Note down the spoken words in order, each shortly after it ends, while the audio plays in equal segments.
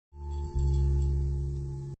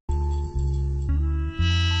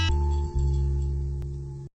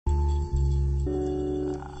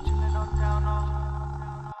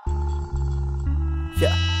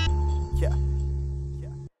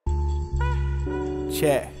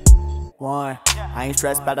Check. One, I ain't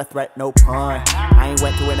stressed by the threat, no pun. I ain't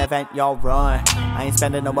went to an event, y'all run. I ain't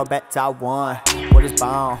spending no more bets, I won. What is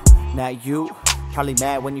bound? Now you probably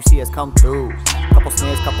mad when you see us come through. Couple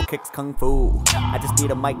snares, couple kicks, kung fu. I just need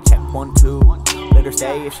a mic check, 1, 2. Let her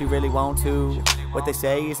stay if she really want to. What they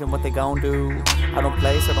say isn't what they gon' do. I don't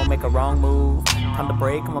play, so don't make a wrong move. Time to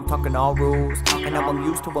break, I'm talking all rules. And now I'm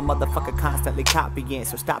used to a motherfucker constantly copying.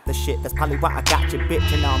 So stop the shit, that's probably why I got you,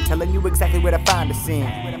 bitch. And now I'm telling you exactly where to find the sin.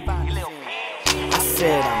 I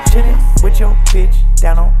said I'm chillin' with your bitch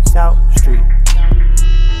down on South Street.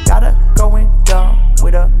 Got her going dumb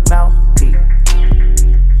with a mouthpiece.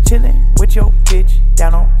 Chillin' with your bitch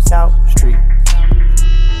down on South Street.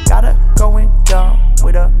 Got her going dumb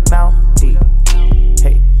with a mouthpiece.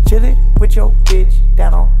 Hey, chillin' with your bitch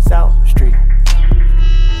down on South Street.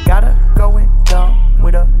 Got her going dumb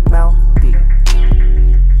with a mouthpiece.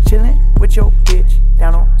 Chillin' with your bitch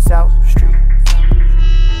down on South Street.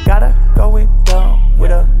 Got her going dumb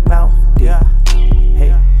with a mouthpiece.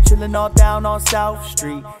 Hey, chillin' all down on South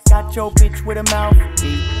Street. Got your bitch with a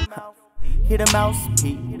mouthpiece. Hit a mouse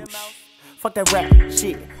piece. Fuck that rap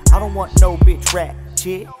shit. I don't want no bitch rap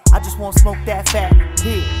shit. I just want smoke that fat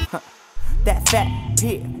pit. That fat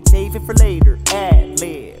pit. Save it for later. Ad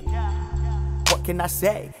lib. What can I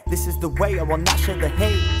say? This is the way. I will not share the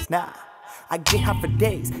haze. Nah, I get high for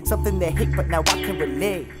days. Something they hate, but now I can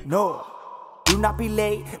relate. No, do not be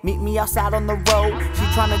late. Meet me outside on the road. She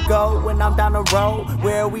tryna go when I'm down the road.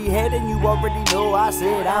 Where we heading? You already know. I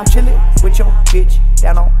said I'm chillin' with your bitch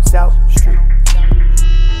down on South Street.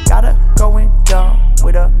 Got her going dumb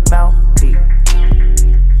with a mouthpiece.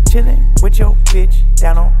 Chillin' with your bitch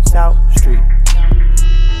down on South Street.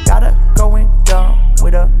 Got her going dumb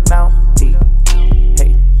with a mouthpiece.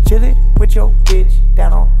 Hey, chillin' with your bitch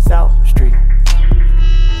down on South Street.